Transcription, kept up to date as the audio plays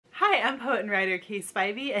I'm poet and writer Kay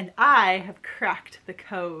Spivey, and I have cracked the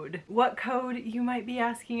code. What code, you might be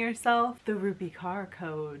asking yourself? The Rupi Kaur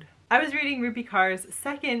code. I was reading Rupi Kaur's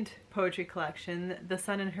second poetry collection, The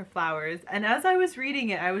Sun and Her Flowers, and as I was reading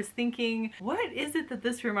it, I was thinking, what is it that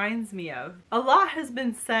this reminds me of? A lot has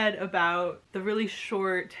been said about the really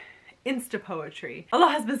short Instapoetry. A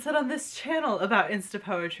lot has been said on this channel about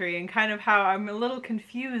Instapoetry and kind of how I'm a little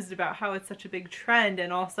confused about how it's such a big trend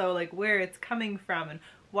and also like where it's coming from and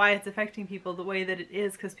why it's affecting people the way that it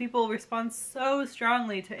is, because people respond so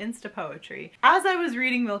strongly to Instapoetry. As I was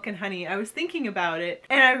reading Milk and Honey, I was thinking about it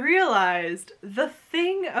and I realized the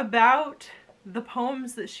thing about the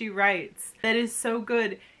poems that she writes that is so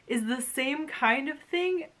good is the same kind of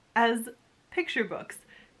thing as picture books.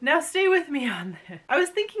 Now stay with me on this. I was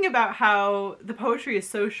thinking about how the poetry is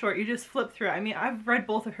so short, you just flip through it. I mean, I've read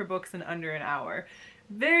both of her books in under an hour.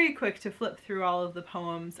 Very quick to flip through all of the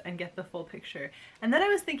poems and get the full picture. And then I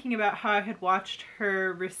was thinking about how I had watched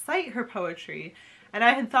her recite her poetry, and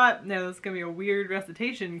I had thought, no, this is gonna be a weird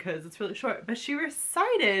recitation because it's really short, but she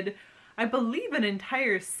recited, I believe, an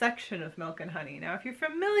entire section of Milk and Honey. Now if you're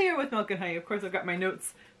familiar with Milk and Honey, of course I've got my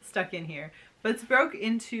notes stuck in here, but it's broke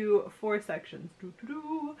into 4 sections.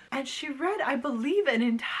 And she read, I believe, an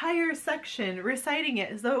entire section, reciting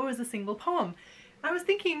it as though it was a single poem. I was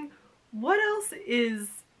thinking, what else is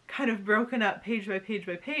kind of broken up page by page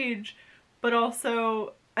by page, but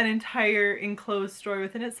also an entire enclosed story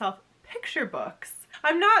within itself? Picture books.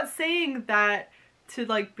 I'm not saying that to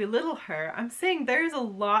like belittle her. I'm saying there's a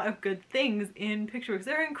lot of good things in picture books.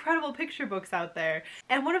 There are incredible picture books out there.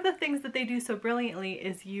 And one of the things that they do so brilliantly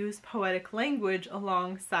is use poetic language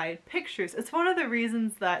alongside pictures. It's one of the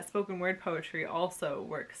reasons that spoken word poetry also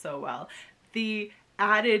works so well. The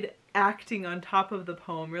added acting on top of the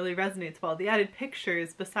poem really resonates well. The added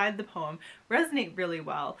pictures beside the poem resonate really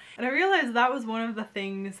well. And I realized that was one of the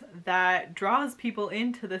things that draws people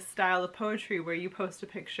into this style of poetry where you post a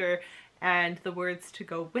picture and the words to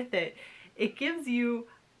go with it. It gives you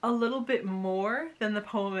a little bit more than the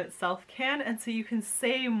poem itself can, and so you can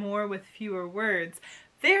say more with fewer words.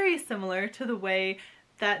 Very similar to the way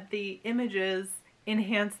that the images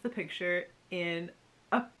enhance the picture in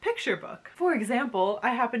a picture book. For example, I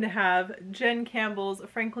happen to have Jen Campbell's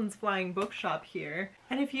Franklin's Flying Bookshop here,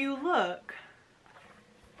 and if you look,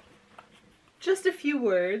 just a few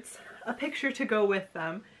words, a picture to go with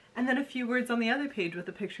them, and then a few words on the other page with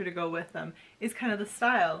a picture to go with them is kind of the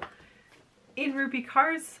style. In Rupi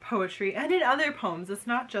Kaur's poetry, and in other poems, it's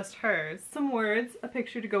not just hers, some words, a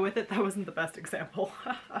picture to go with it. That wasn't the best example.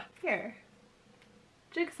 Here.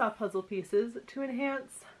 Jigsaw puzzle pieces to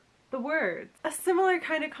enhance the words. A similar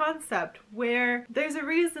kind of concept where there's a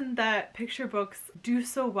reason that picture books do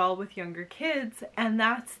so well with younger kids, and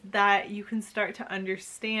that's that you can start to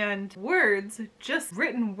understand words, just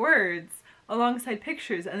written words, alongside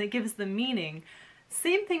pictures, and it gives them meaning.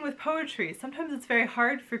 Same thing with poetry. Sometimes it's very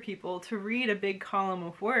hard for people to read a big column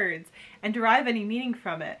of words and derive any meaning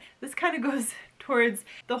from it. This kind of goes towards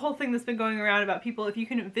the whole thing that's been going around about people if you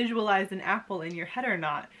can visualize an apple in your head or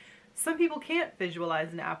not. Some people can't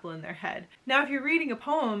visualize an apple in their head. Now if you're reading a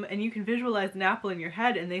poem and you can visualize an apple in your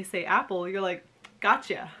head and they say apple, you're like,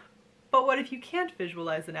 gotcha. But what if you can't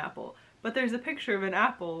visualize an apple, but there's a picture of an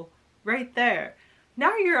apple right there?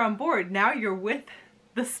 Now you're on board. Now you're with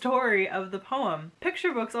the story of the poem.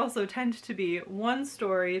 Picture books also tend to be one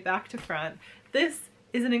story back to front. This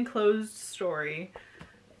is an enclosed story.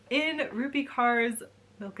 In Rupi Kaur's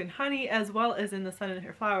Milk and Honey, as well as in The Sun and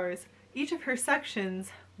Her Flowers, each of her sections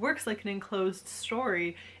works like an enclosed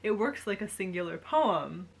story. It works like a singular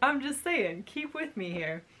poem. I'm just saying, keep with me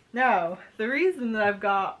here. Now, the reason that I've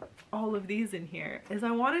got all of these in here is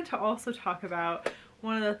I wanted to also talk about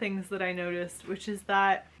one of the things that I noticed, which is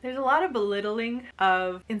that there's a lot of belittling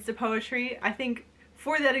of Instapoetry. I think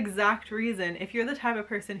for that exact reason, if you're the type of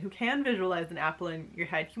person who can visualize an apple in your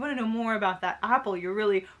head, you want to know more about that apple, you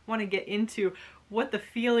really want to get into what the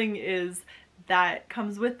feeling is that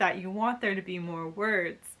comes with that. You want there to be more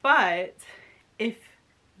words. But if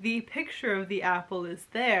the picture of the apple is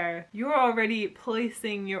there, you're already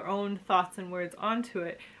placing your own thoughts and words onto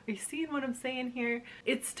it. Are you seeing what I'm saying here?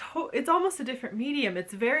 It's almost a different medium.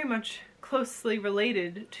 It's very much closely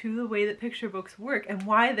related to the way that picture books work and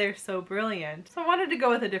why they're so brilliant. So I wanted to go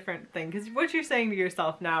with a different thing, because what you're saying to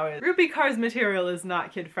yourself now is Rupi Kaur's material is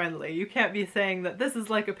not kid friendly. You can't be saying that this is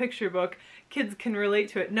like a picture book, kids can relate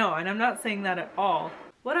to it. No, and I'm not saying that at all.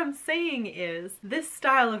 What I'm saying is this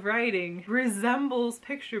style of writing resembles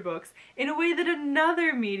picture books in a way that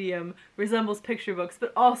another medium resembles picture books,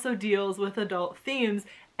 but also deals with adult themes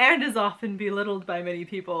and is often belittled by many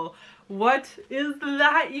people. What is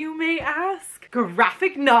that, you may ask?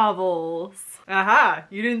 Graphic novels. Aha,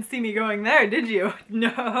 you didn't see me going there, did you?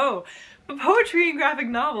 No. But poetry and graphic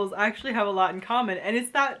novels actually have a lot in common, and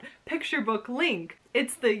it's that picture book link.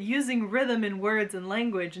 It's the using rhythm in words and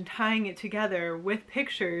language and tying it together with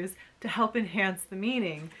pictures to help enhance the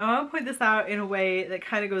meaning. I want to point this out in a way that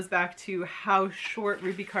kind of goes back to how short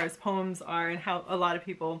Rupi Kaur's poems are and how a lot of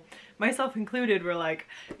people, myself included, were like,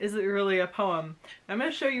 is it really a poem? I'm going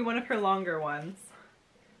to show you one of her longer ones.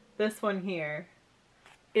 This one here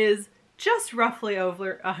is just roughly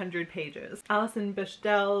over 100 pages. Alison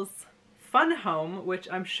Bechdel's Fun Home, which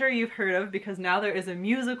I'm sure you've heard of because now there is a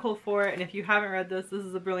musical for it, and if you haven't read this, this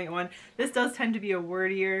is a brilliant one. This does tend to be a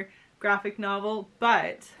wordier graphic novel,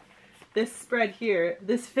 but this spread here,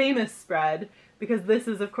 this famous spread, because this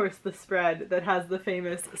is of course the spread that has the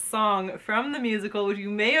famous song from the musical, which you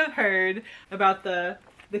may have heard about the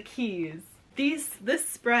keys. This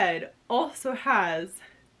spread also has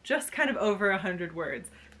just kind of over 100 words.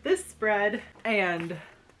 This spread and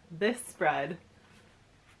this spread,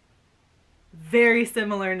 very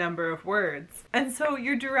similar number of words. And so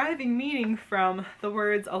you're deriving meaning from the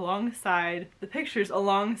words alongside the pictures,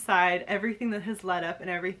 alongside everything that has led up and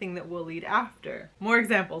everything that will lead after. More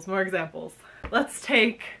examples, more examples. Let's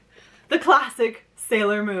take the classic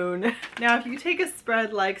Sailor Moon. Now if you take a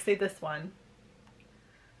spread like, say, this one,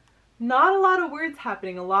 not a lot of words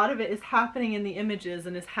happening. A lot of it is happening in the images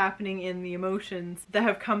and is happening in the emotions that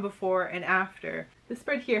have come before and after. This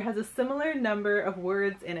spread here has a similar number of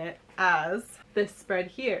words in it as this spread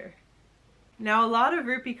here. Now a lot of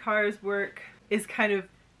Rupi Kaur's work is kind of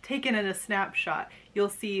taken in a snapshot. You'll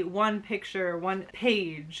see one picture, one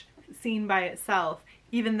page seen by itself,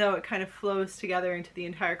 even though it kind of flows together into the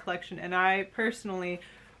entire collection. And I personally,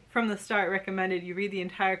 from the start, recommended you read the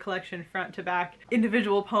entire collection front to back.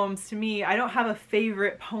 Individual poems, to me, I don't have a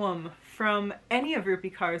favorite poem from any of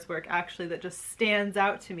Rupi Kaur's work actually that just stands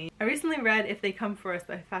out to me. I recently read If They Come For Us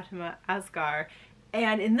by Fatima Asghar,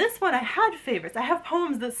 and in this one I had favorites. I have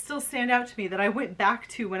poems that still stand out to me that I went back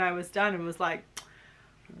to when I was done and was like,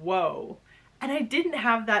 whoa. And I didn't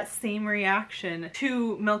have that same reaction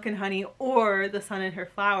to Milk and Honey or The Sun and Her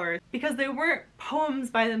Flowers because they weren't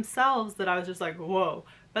poems by themselves that I was just like, whoa.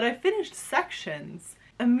 But I finished sections,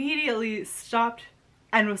 immediately stopped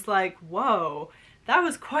and was like, whoa, that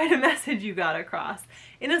was quite a message you got across.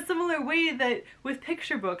 In a similar way that with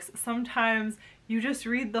picture books, sometimes you just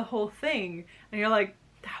read the whole thing and you're like,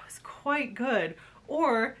 that was quite good.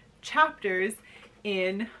 Or chapters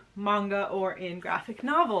in manga or in graphic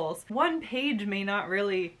novels. One page may not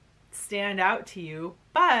really stand out to you,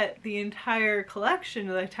 but the entire collection,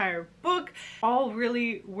 the entire book, all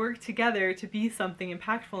really work together to be something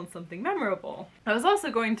impactful and something memorable. I was also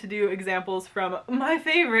going to do examples from my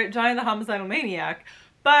favorite, Johnny the Homicidal Maniac,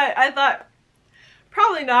 but I thought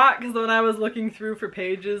probably not, because when I was looking through for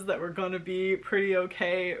pages that were going to be pretty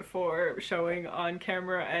okay for showing on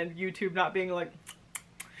camera and YouTube not being like,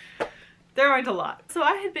 there aren't a lot. So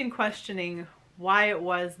I had been questioning why it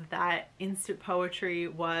was that instant poetry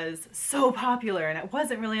was so popular, and I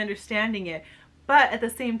wasn't really understanding it. But at the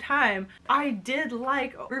same time, I did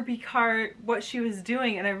like Rupi Kaur, what she was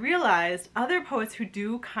doing, and I realized other poets who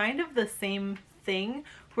do kind of the same thing,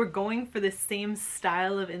 who are going for the same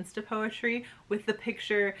style of insta poetry with the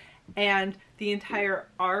picture and the entire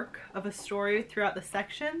arc of a story throughout the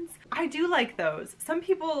sections. I do like those. Some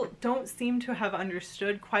people don't seem to have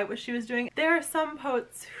understood quite what she was doing. There are some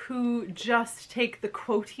poets who just take the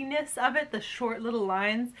quotiness of it, the short little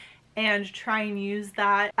lines, and try and use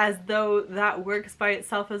that as though that works by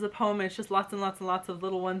itself as a poem. And it's just lots and lots and lots of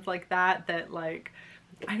little ones like that that, like,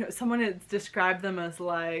 I know someone has described them as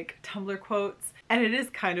like Tumblr quotes, and it is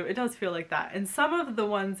kind of, it does feel like that. And some of the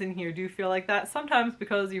ones in here do feel like that, sometimes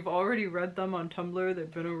because you've already read them on Tumblr,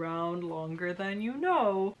 they've been around longer than you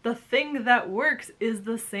know. The thing that works is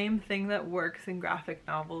the same thing that works in graphic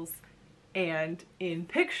novels and in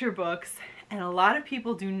picture books, and a lot of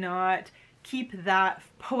people do not keep that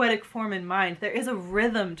poetic form in mind. There is a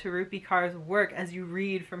rhythm to Rupi Kaur's work as you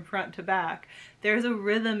read from front to back. There's a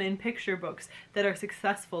rhythm in picture books that are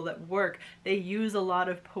successful, that work. They use a lot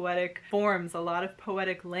of poetic forms, a lot of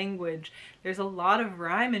poetic language. There's a lot of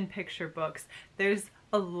rhyme in picture books. There's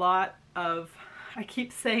a lot of, I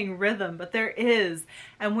keep saying rhythm, but there is.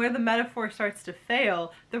 And where the metaphor starts to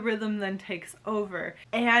fail, the rhythm then takes over.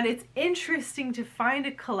 And it's interesting to find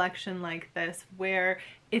a collection like this where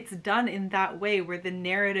it's done in that way, where the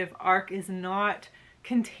narrative arc is not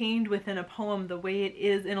contained within a poem the way it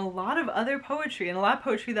is in a lot of other poetry, and a lot of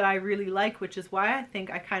poetry that I really like, which is why I think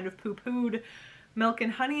I kind of poo-pooed milk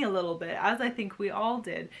and honey a little bit, as I think we all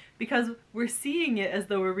did, because we're seeing it as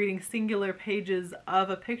though we're reading singular pages of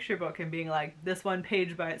a picture book and being like, this one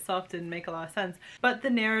page by itself didn't make a lot of sense. But the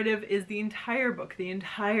narrative is the entire book, the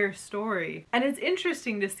entire story. And it's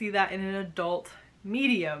interesting to see that in an adult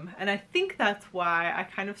medium. And I think that's why I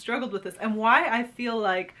kind of struggled with this, and why I feel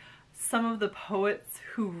like some of the poets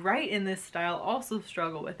who write in this style also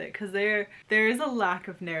struggle with it, because there is a lack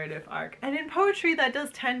of narrative arc. And in poetry that does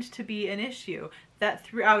tend to be an issue, that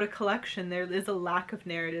throughout a collection there is a lack of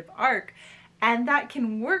narrative arc. And that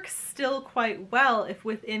can work still quite well if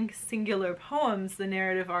within singular poems the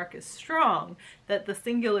narrative arc is strong, that the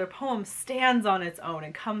singular poem stands on its own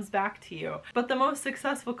and comes back to you. But the most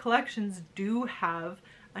successful collections do have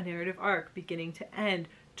a narrative arc beginning to end,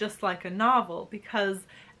 just like a novel, because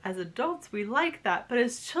as adults we like that, but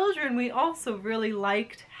as children we also really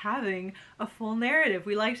liked having a full narrative.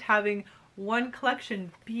 We liked having one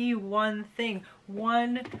collection be one thing.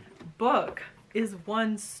 One book is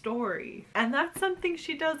one story. And that's something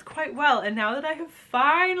she does quite well. And now that I have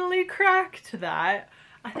finally cracked that,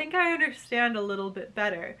 I think I understand a little bit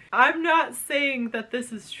better. I'm not saying that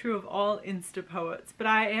this is true of all Insta poets, but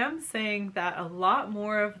I am saying that a lot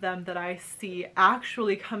more of them that I see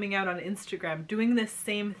actually coming out on Instagram, doing this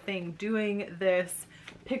same thing, doing this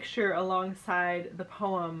picture alongside the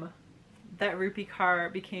poem that Rupi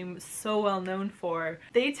Kaur became so well known for,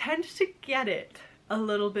 they tend to get it a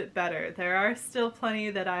little bit better. There are still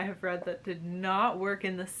plenty that I have read that did not work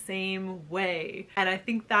in the same way, and I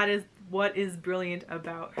think that is what is brilliant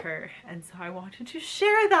about her, and so I wanted to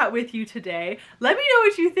share that with you today. Let me know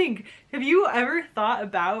what you think. Have you ever thought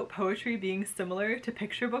about poetry being similar to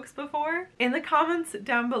picture books before? In the comments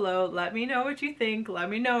down below, let me know what you think. Let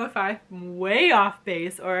me know if I'm way off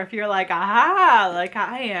base, or if you're like, aha, like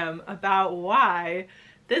I am, about why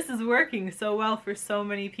this is working so well for so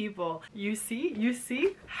many people. You see?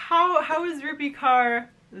 How is Rupi Kaur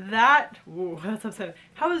that, ooh, that's upsetting.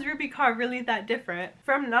 How is Rupi Kaur really that different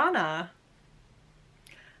from Nana?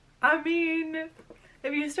 I mean,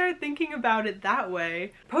 if you start thinking about it that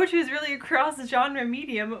way, poetry is really a cross-genre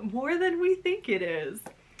medium more than we think it is.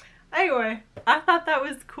 Anyway, I thought that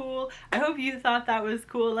was cool. I hope you thought that was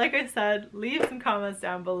cool. Like I said, leave some comments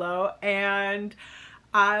down below, and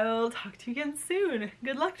I'll talk to you again soon.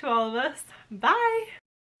 Good luck to all of us. Bye!